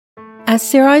As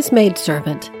Sarai's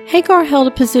maidservant, Hagar held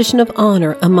a position of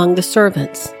honor among the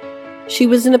servants. She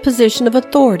was in a position of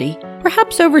authority,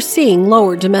 perhaps overseeing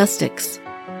lower domestics.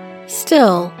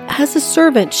 Still, as a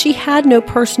servant, she had no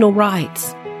personal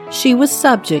rights. She was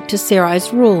subject to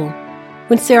Sarai's rule.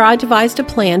 When Sarai devised a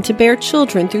plan to bear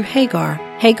children through Hagar,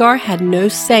 Hagar had no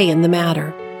say in the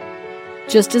matter.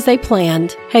 Just as they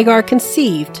planned, Hagar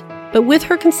conceived, but with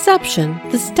her conception,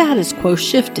 the status quo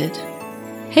shifted.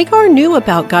 Hagar knew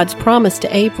about God's promise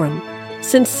to Abram.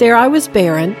 Since Sarai was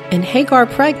barren and Hagar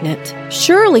pregnant,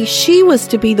 surely she was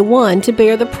to be the one to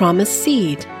bear the promised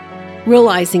seed.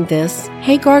 Realizing this,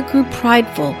 Hagar grew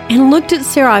prideful and looked at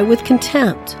Sarai with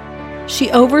contempt.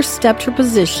 She overstepped her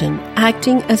position,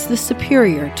 acting as the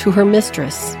superior to her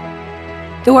mistress.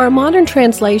 Though our modern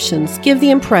translations give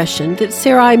the impression that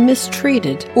Sarai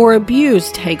mistreated or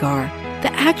abused Hagar,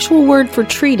 the actual word for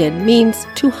treated means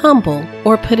to humble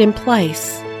or put in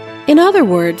place. In other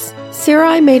words,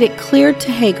 Sarai made it clear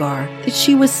to Hagar that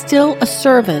she was still a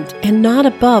servant and not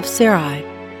above Sarai.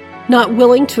 Not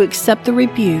willing to accept the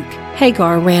rebuke,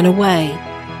 Hagar ran away.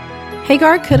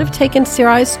 Hagar could have taken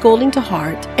Sarai's scolding to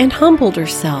heart and humbled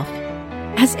herself.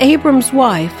 As Abram's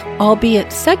wife,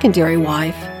 albeit secondary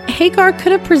wife, Hagar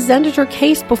could have presented her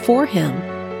case before him.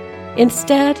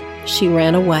 Instead, she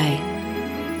ran away.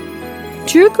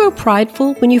 Do you grow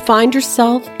prideful when you find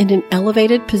yourself in an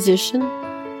elevated position?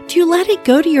 Do you let it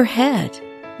go to your head?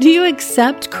 Do you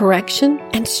accept correction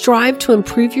and strive to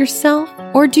improve yourself?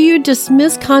 Or do you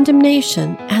dismiss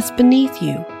condemnation as beneath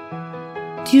you?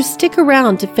 Do you stick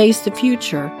around to face the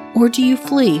future, or do you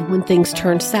flee when things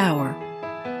turn sour?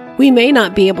 We may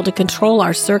not be able to control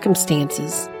our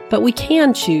circumstances, but we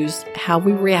can choose how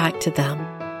we react to them.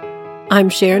 I'm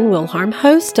Sharon Wilharm,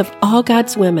 host of All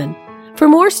God's Women. For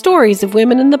more stories of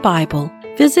women in the Bible,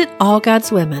 visit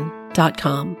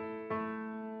allgodswomen.com.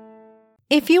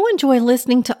 If you enjoy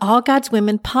listening to All God's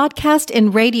Women podcast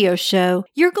and radio show,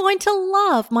 you're going to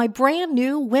love my brand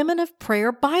new Women of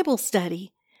Prayer Bible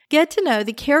study. Get to know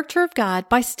the character of God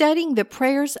by studying the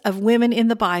prayers of women in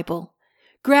the Bible.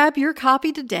 Grab your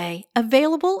copy today,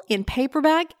 available in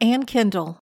paperback and Kindle.